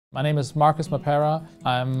My name is Markus Mapara.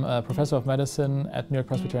 I'm a professor of medicine at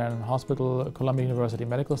NewYork-Presbyterian Hospital, Columbia University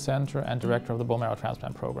Medical Center, and director of the Bone Marrow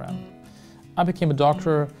Transplant program. I became a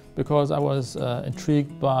doctor because I was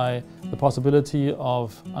intrigued by the possibility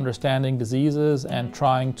of understanding diseases and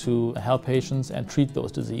trying to help patients and treat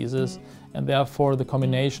those diseases. And therefore, the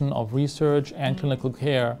combination of research and clinical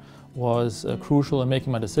care was crucial in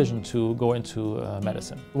making my decision to go into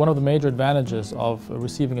medicine. One of the major advantages of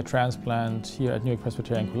receiving a transplant here at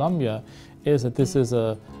NewYork-Presbyterian Columbia is that this is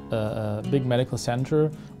a big medical center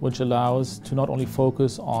which allows to not only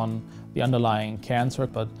focus on the underlying cancer,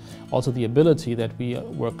 but also the ability that we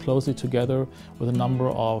work closely together with a number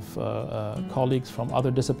of colleagues from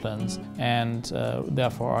other disciplines and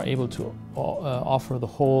therefore are able to offer the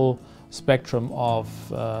whole spectrum of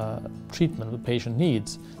treatment the patient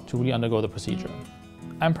needs to really undergo the procedure.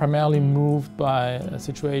 I'm primarily moved by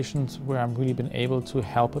situations where I've really been able to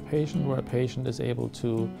help a patient, where a patient is able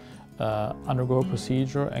to undergo a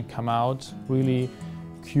procedure and come out really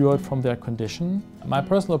cured from their condition. My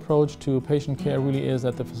personal approach to patient care really is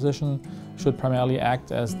that the physician should primarily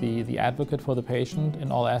act as the advocate for the patient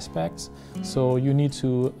in all aspects. So you need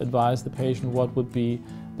to advise the patient what would be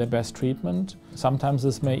their best treatment. Sometimes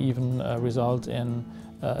this may even result in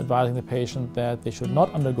advising the patient that they should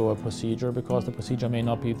not undergo a procedure because the procedure may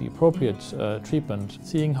not be the appropriate treatment.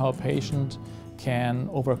 Seeing how a patient can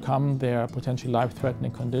overcome their potentially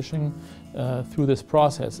life-threatening condition through this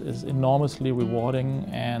process is enormously rewarding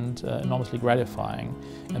and enormously gratifying.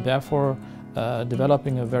 And therefore,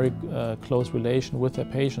 developing a very close relation with the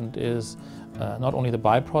patient is not only the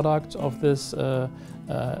byproduct of this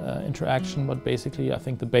interaction, but basically, I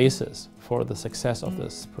think, the basis for the success of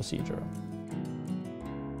this procedure.